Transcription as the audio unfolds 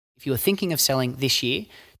If you're thinking of selling this year,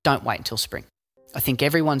 don't wait until spring. I think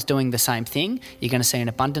everyone's doing the same thing. You're going to see an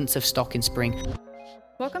abundance of stock in spring.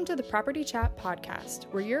 Welcome to the Property Chat podcast,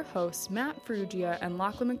 where your hosts Matt Ferrugia and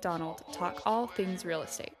Lachlan McDonald talk all things real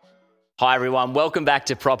estate. Hi everyone, welcome back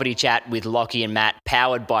to Property Chat with Lockie and Matt,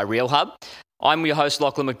 powered by RealHub. I'm your host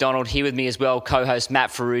Lachlan McDonald, here with me as well, co-host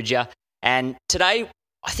Matt Ferrugia. And today,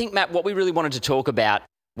 I think, Matt, what we really wanted to talk about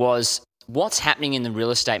was what's happening in the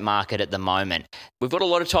real estate market at the moment. We've got a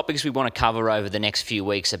lot of topics we want to cover over the next few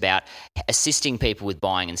weeks about assisting people with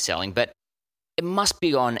buying and selling, but it must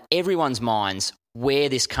be on everyone's minds where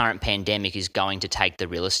this current pandemic is going to take the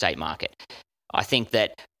real estate market. I think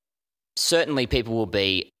that certainly people will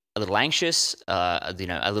be a little anxious, a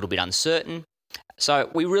little bit uncertain. So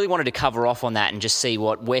we really wanted to cover off on that and just see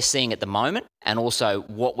what we're seeing at the moment and also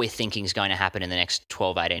what we're thinking is going to happen in the next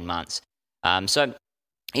 12, 18 months. So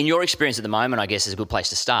in your experience at the moment, I guess is a good place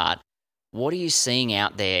to start. What are you seeing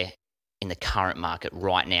out there in the current market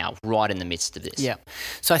right now, right in the midst of this? Yeah.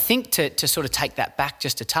 So I think to sort of take that back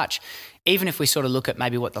just a touch, even if we sort of look at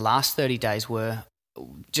maybe what the last 30 days were,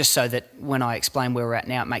 just so that when I explain where we're at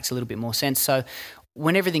now, it makes a little bit more sense. So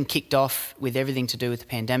when everything kicked off with everything to do with the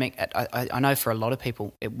pandemic, I know for a lot of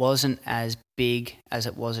people, it wasn't as big as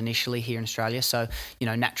it was initially here in Australia. So,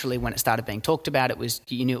 naturally when it started being talked about,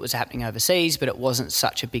 you knew it was happening overseas, but it wasn't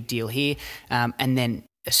such a big deal here. And then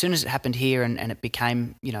as soon as it happened here and it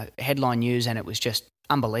became, headline news and it was just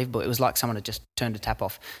unbelievable. It was like someone had just turned a tap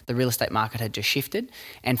off. The real estate market had just shifted.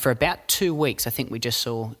 And for about 2 weeks, I think we just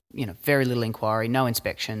saw, very little inquiry, no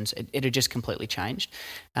inspections. It had just completely changed.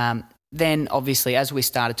 Then obviously as we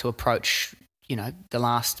started to approach, the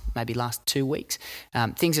last 2 weeks,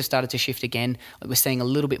 things have started to shift again. We're seeing a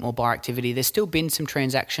little bit more buyer activity. There's still been some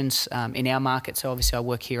transactions in our market. So obviously I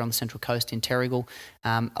work here on the Central Coast in Terrigal.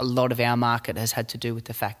 A lot of our market has had to do with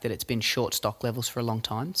the fact that it's been short stock levels for a long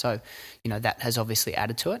time. So, that has obviously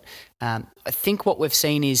added to it. I think what we've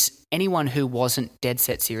seen is anyone who wasn't dead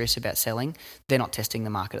set serious about selling, they're not testing the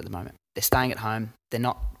market at the moment. They're staying at home. They're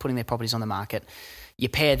not putting their properties on the market. You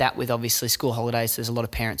pair that with obviously school holidays. There's a lot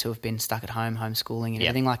of parents who have been stuck at home, homeschooling and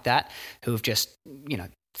everything like that, who have just,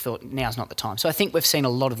 thought now's not the time. So I think we've seen a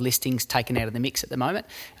lot of listings taken out of the mix at the moment.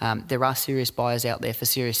 There are serious buyers out there for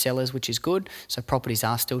serious sellers, which is good. So properties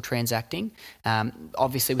are still transacting.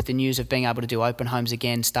 Obviously with the news of being able to do open homes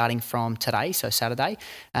again starting from today, so Saturday,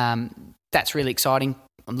 that's really exciting.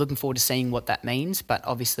 I'm looking forward to seeing what that means, but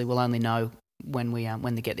obviously we'll only know when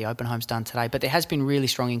they get the open homes done today. But there has been really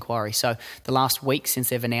strong inquiry. So the last week since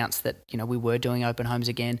they've announced that, we were doing open homes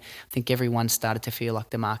again, I think everyone started to feel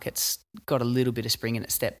like the market's got a little bit of spring in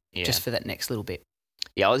its step just for that next little bit.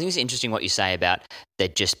 Yeah, I think it's interesting what you say about there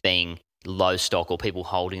just being low stock or people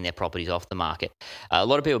holding their properties off the market. A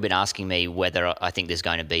lot of people have been asking me whether I think there's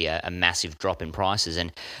going to be a massive drop in prices.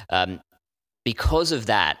 And because of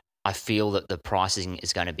that, I feel that the pricing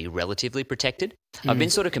is going to be relatively protected. I've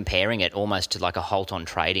been sort of comparing it almost to like a halt on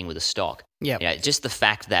trading with a stock. Yeah. Just the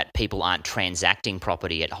fact that people aren't transacting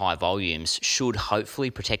property at high volumes should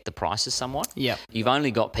hopefully protect the prices somewhat. Yeah. You've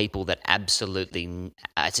only got people that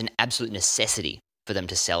it's an absolute necessity for them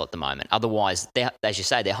to sell at the moment. Otherwise, as you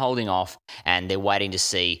say, they're holding off and they're waiting to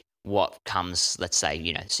see what comes, let's say,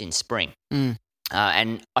 in spring.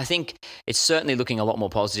 And I think it's certainly looking a lot more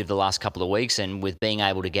positive the last couple of weeks, and with being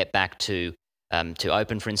able to get back to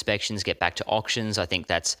open for inspections, get back to auctions, I think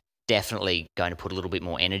that's definitely going to put a little bit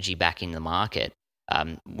more energy back in the market.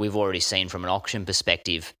 We've already seen from an auction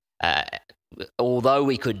perspective, although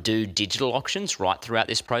we could do digital auctions right throughout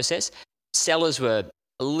this process, sellers were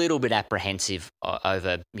a little bit apprehensive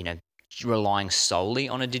over, relying solely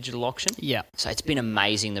on a digital auction. Yeah. So it's been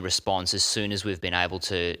amazing, the response as soon as we've been able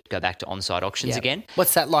to go back to on-site auctions again.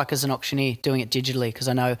 What's that like as an auctioneer doing it digitally? Because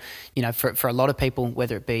I know, for a lot of people,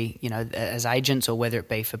 whether it be, as agents or whether it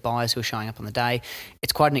be for buyers who are showing up on the day,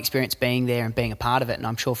 it's quite an experience being there and being a part of it. And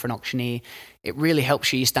I'm sure for an auctioneer, it really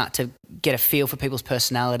helps you. You start to get a feel for people's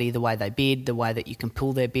personality, the way they bid, the way that you can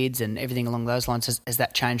pull their bids and everything along those lines. Has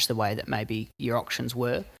that changed the way that maybe your auctions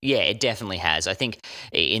were? Yeah, it definitely has. I think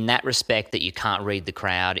in that respect that you can't read the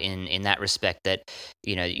crowd, in that respect that,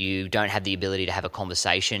 you don't have the ability to have a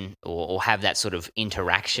conversation or have that sort of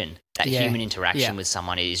interaction, that human interaction with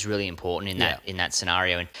someone is really important in that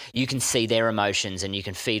scenario. And you can see their emotions and you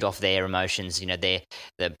can feed off their emotions.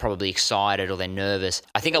 They're probably excited or they're nervous.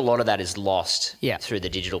 I think a lot of that is lost through the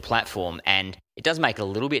digital platform, and it does make it a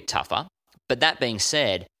little bit tougher. But that being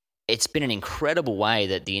said, it's been an incredible way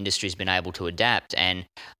that the industry's been able to adapt, and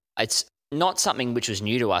it's not something which was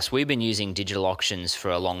new to us. We've been using digital auctions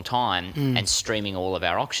for a long time and streaming all of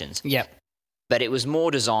our auctions. Yep. But it was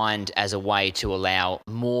more designed as a way to allow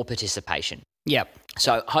more participation. Yep.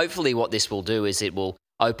 So hopefully what this will do is it will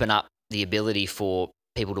open up the ability for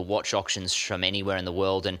people to watch auctions from anywhere in the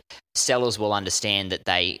world, and sellers will understand that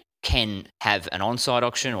they can have an on-site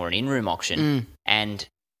auction or an in-room auction and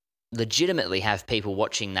legitimately have people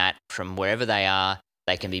watching that from wherever they are.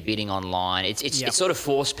 They can be bidding online. It's sort of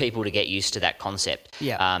forced people to get used to that concept.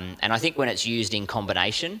 And I think when it's used in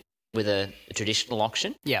combination with a traditional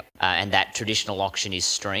auction, and that traditional auction is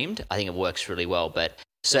streamed, I think it works really well. But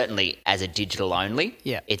certainly as a digital only,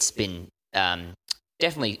 it's been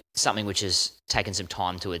definitely something which has taken some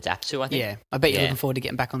time to adapt to, I think. Yeah, I bet you're looking forward to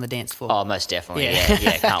getting back on the dance floor. Oh, most definitely.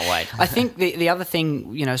 Yeah, can't wait. I think the other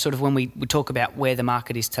thing, sort of when we talk about where the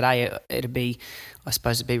market is today, it'd be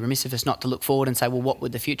remiss of us not to look forward and say, well, what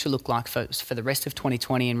would the future look like for the rest of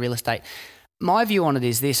 2020 in real estate? My view on it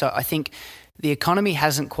is this. I think the economy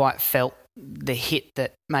hasn't quite felt the hit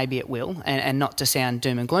that maybe it will, and not to sound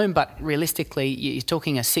doom and gloom, but realistically, you're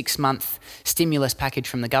talking a 6-month stimulus package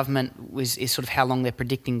from the government is sort of how long they're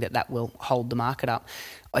predicting that will hold the market up.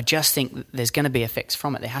 I just think there's going to be effects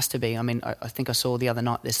from it. There has to be. I mean, I think I saw the other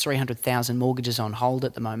night there's 300,000 mortgages on hold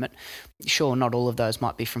at the moment. Sure, not all of those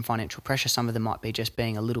might be from financial pressure. Some of them might be just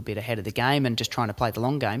being a little bit ahead of the game and just trying to play the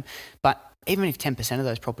long game. But even if 10% of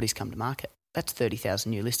those properties come to market, that's 30,000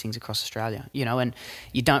 new listings across Australia, and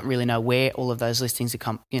you don't really know where all of those listings are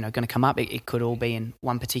going to come up. It could all be in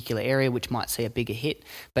one particular area, which might see a bigger hit.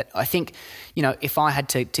 But I think, if I had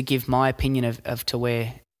to give my opinion of to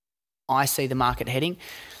where I see the market heading,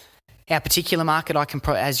 our particular market,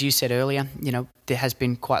 as you said earlier, there has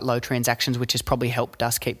been quite low transactions, which has probably helped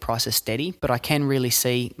us keep prices steady. But I can really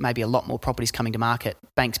see maybe a lot more properties coming to market,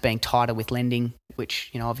 banks being tighter with lending,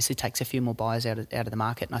 which obviously takes a few more buyers out of the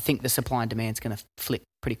market. And I think the supply and demand is going to flip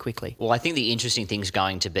pretty quickly. Well, I think the interesting thing is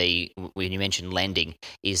going to be, when you mentioned lending,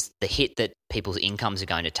 is the hit that people's incomes are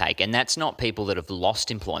going to take. And that's not people that have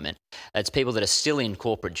lost employment. It's people that are still in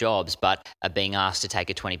corporate jobs but are being asked to take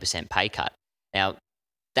a 20% pay cut. Now,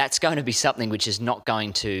 that's going to be something which is not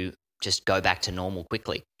going to just go back to normal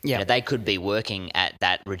quickly. Yeah. They could be working at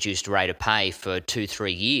that reduced rate of pay for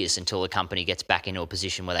 2-3 years until the company gets back into a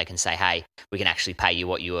position where they can say, hey, we can actually pay you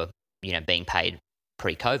what you were being paid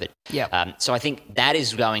pre-COVID. Yeah. So I think that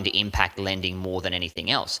is going to impact lending more than anything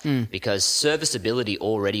else, because serviceability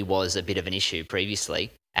already was a bit of an issue previously,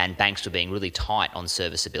 and banks were being really tight on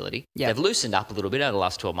serviceability. Yeah. They've loosened up a little bit over the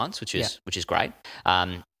last 12 months, which is great.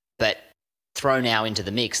 But throw now into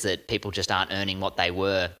the mix that people just aren't earning what they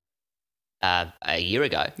were a year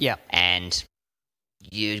ago. Yeah. And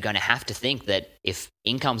you're going to have to think that if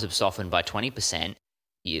incomes have softened by 20%,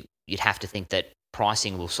 you'd have to think that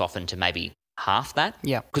pricing will soften to maybe half that.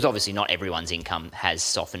 Yeah. Because obviously not everyone's income has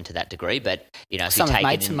softened to that degree, but if some you take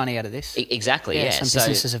have made some money out of this. Exactly, yeah. Some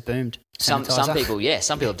businesses have boomed. Some people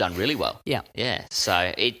have done really well. Yeah. Yeah.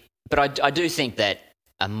 So but I do think that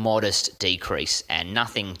a modest decrease and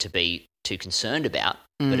nothing to be too concerned about,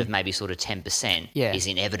 but of maybe sort of 10% is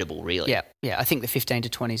inevitable, really. Yeah. I think the 15 to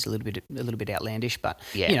 20 is a little bit outlandish, but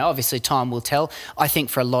obviously time will tell. I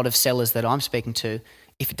think for a lot of sellers that I'm speaking to,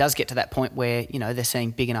 if it does get to that point where they're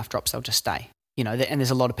seeing big enough drops, they'll just stay. And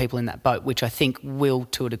there's a lot of people in that boat, which I think will,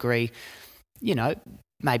 to a degree,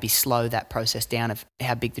 maybe slow that process down of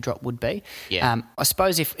how big the drop would be. Yeah. I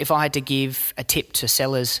suppose if I had to give a tip to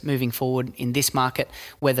sellers moving forward in this market,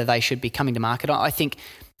 whether they should be coming to market, I think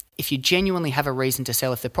if you genuinely have a reason to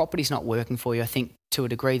sell, if the property's not working for you, I think to a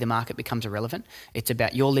degree the market becomes irrelevant. It's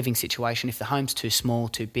about your living situation. If the home's too small,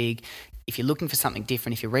 too big, if you're looking for something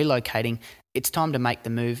different, if you're relocating, it's time to make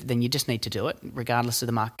the move, then you just need to do it regardless of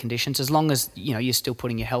the market conditions. As long as you're still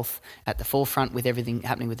putting your health at the forefront with everything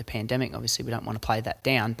happening with the pandemic. Obviously, we don't want to play that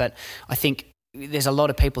down. But I think there's a lot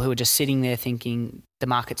of people who are just sitting there thinking the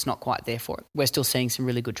market's not quite there for it. We're still seeing some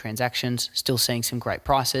really good transactions, still seeing some great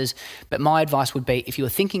prices. But my advice would be, if you were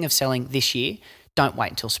thinking of selling this year, don't wait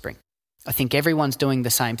until spring. I think everyone's doing the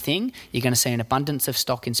same thing. You're going to see an abundance of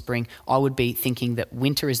stock in spring. I would be thinking that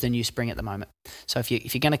winter is the new spring at the moment. So if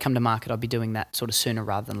you're going to come to market, I'd be doing that sort of sooner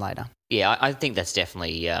rather than later. Yeah, I think that's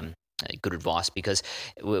definitely good advice, because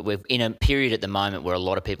we're in a period at the moment where a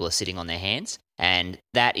lot of people are sitting on their hands, and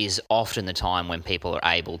that is often the time when people are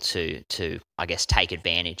able to I guess, take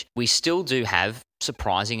advantage. We still do have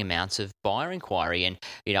surprising amounts of buyer inquiry, and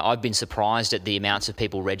I've been surprised at the amounts of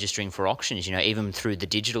people registering for auctions, even through the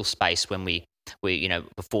digital space when we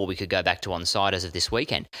before we could go back to on-site as of this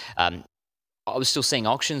weekend. I was still seeing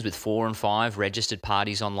auctions with 4 and 5 registered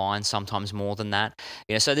parties online, sometimes more than that.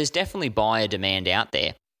 So there's definitely buyer demand out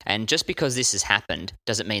there. And just because this has happened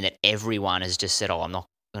doesn't mean that everyone has just said, oh, I'm not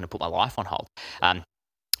going to put my life on hold.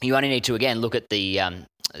 You only need to, again, look at the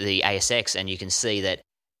ASX, and you can see that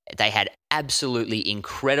they had absolutely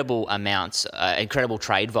incredible amounts, incredible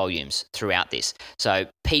trade volumes throughout this. So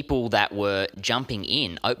people that were jumping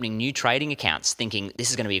in, opening new trading accounts, thinking this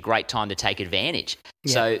is going to be a great time to take advantage.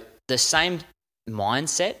 Yeah. So the same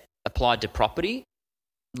mindset applied to property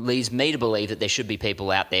leads me to believe that there should be people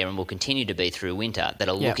out there, and will continue to be through winter, that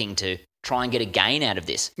are looking to try and get a gain out of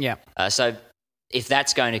this. Yeah. So if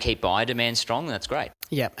that's going to keep buyer demand strong, that's great.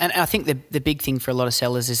 Yeah, and I think the big thing for a lot of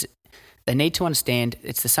sellers is they need to understand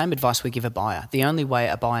it's the same advice we give a buyer. The only way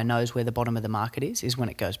a buyer knows where the bottom of the market is when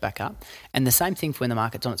it goes back up. And the same thing for when the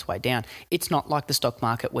market's on its way down. It's not like the stock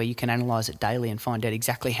market where you can analyse it daily and find out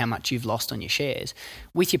exactly how much you've lost on your shares.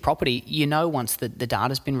 With your property, you know once the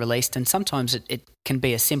data's been released, and sometimes it can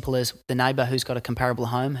be as simple as the neighbour who's got a comparable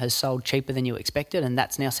home has sold cheaper than you expected, and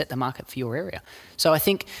that's now set the market for your area. So I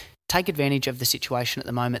think take advantage of the situation at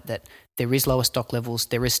the moment that there is lower stock levels.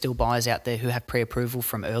 There is still buyers out there who have pre-approval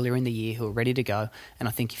from earlier in the year who are ready to go. And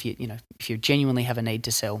I think if you genuinely have a need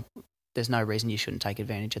to sell, there's no reason you shouldn't take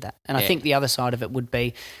advantage of that. And I think the other side of it would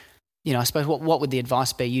be, I suppose what would the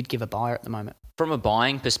advice be you'd give a buyer at the moment? From a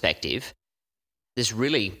buying perspective, there's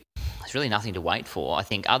really nothing to wait for. I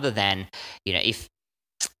think other than, if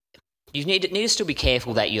you need to still be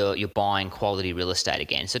careful that you're buying quality real estate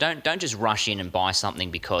again. So don't just rush in and buy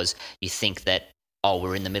something because you think that,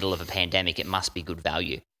 we're in the middle of a pandemic, it must be good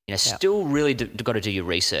value. Still really got to do your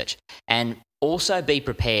research, and also be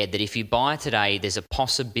prepared that if you buy today, there's a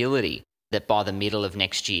possibility that by the middle of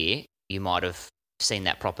next year you might have seen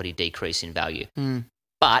that property decrease in value.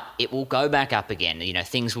 But it will go back up again.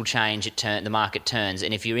 Things will change. The market turns,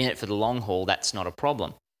 and if you're in it for the long haul, that's not a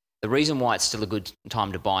problem. The reason why it's still a good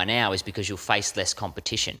time to buy now is because you'll face less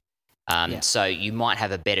competition. So you might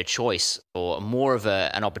have a better choice or more of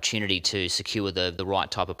an opportunity to secure the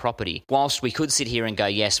right type of property. Whilst we could sit here and go,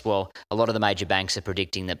 yes, well, a lot of the major banks are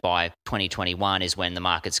predicting that by 2021 is when the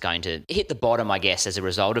market's going to hit the bottom, I guess, as a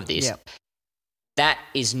result of this. That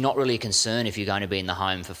is not really a concern if you're going to be in the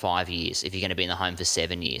home for 5 years, if you're going to be in the home for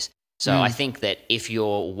 7 years. So I think that if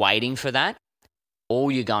you're waiting for that,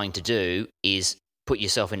 all you're going to do is put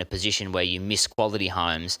yourself in a position where you miss quality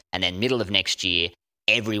homes, and then middle of next year,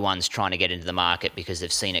 everyone's trying to get into the market because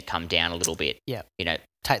they've seen it come down a little bit. Yeah.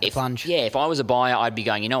 Take the plunge. Yeah. If I was a buyer, I'd be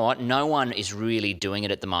going, you know what? No one is really doing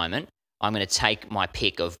it at the moment. I'm going to take my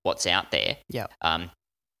pick of what's out there. Yeah.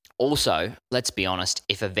 Also, let's be honest,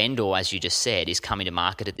 if a vendor, as you just said, is coming to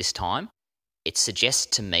market at this time, it suggests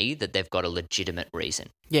to me that they've got a legitimate reason.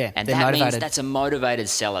 Yeah. And that means that's a motivated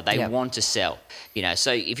seller. They want to sell.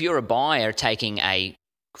 So if you're a buyer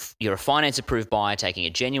you're a finance-approved buyer taking a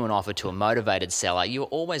genuine offer to a motivated seller, you're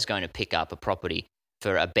always going to pick up a property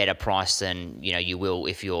for a better price than you will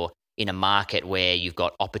if you're in a market where you've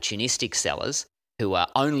got opportunistic sellers who are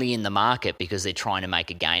only in the market because they're trying to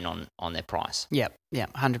make a gain on their price. Yeah,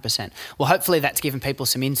 100%. Well, hopefully that's given people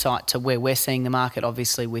some insight to where we're seeing the market,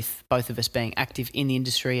 obviously with both of us being active in the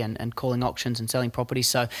industry and calling auctions and selling properties.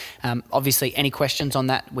 So obviously any questions on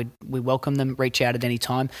that, we welcome them. Reach out at any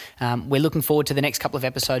time. We're looking forward to the next couple of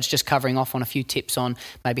episodes, just covering off on a few tips on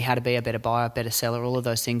maybe how to be a better buyer, better seller, all of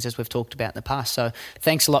those things as we've talked about in the past. So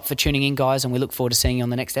thanks a lot for tuning in, guys, and we look forward to seeing you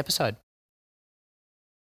on the next episode.